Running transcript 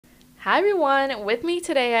Hi everyone, with me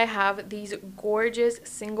today I have these gorgeous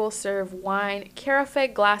single serve wine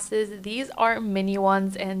Carafe glasses. These are mini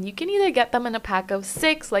ones and you can either get them in a pack of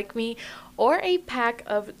 6 like me or a pack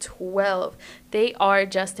of 12. They are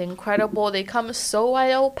just incredible. They come so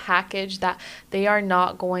well packaged that they are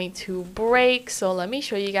not going to break. So let me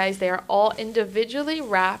show you guys. They are all individually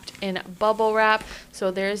wrapped in bubble wrap. So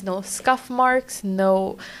there's no scuff marks,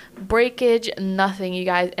 no breakage, nothing, you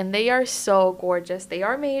guys. And they are so gorgeous. They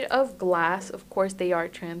are made of glass. Of course, they are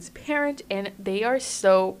transparent and they are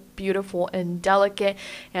so beautiful and delicate,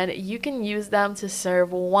 and you can use them to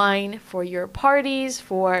serve wine for your parties,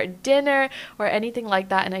 for dinner, or anything like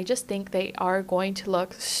that. And I just think they are going to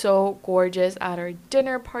look so gorgeous at our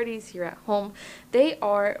dinner parties here at home. They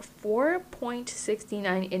are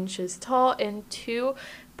 4.69 inches tall and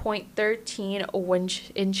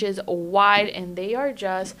 2.13 inches wide, and they are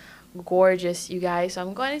just gorgeous, you guys. So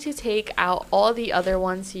I'm going to take out all the other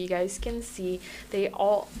ones so you guys can see they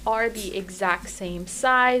all are the exact same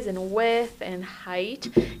size and width and height,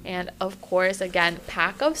 and of course, again,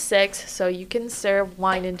 pack of 6, so you can serve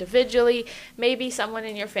wine individually. Maybe someone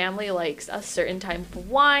in your family likes a certain type of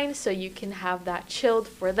wine, so you can have that chilled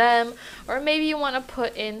for them, or maybe you want to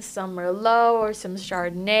put in some Merlot or some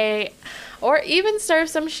Chardonnay, or even serve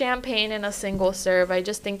some champagne in a single serve. I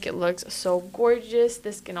just think it looks so gorgeous.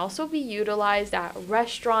 This can also be utilized at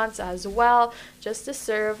restaurants as well, just to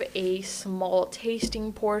serve a small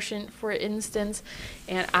tasting portion, for instance.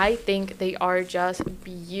 And I think they are just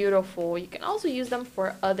beautiful. You can also use them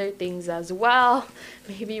for other things as well.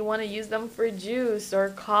 Maybe you want to use them for juice or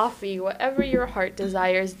coffee, whatever your heart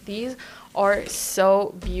desires. These are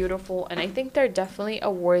so beautiful, and I think they're definitely a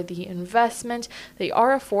worthy investment. They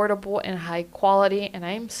are affordable and high quality, and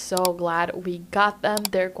I am so glad we got them.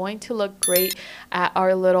 They're going to look great at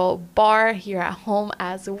our little bar here at home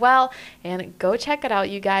as well, and go check it out,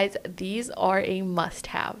 you guys. These are a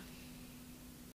must-have.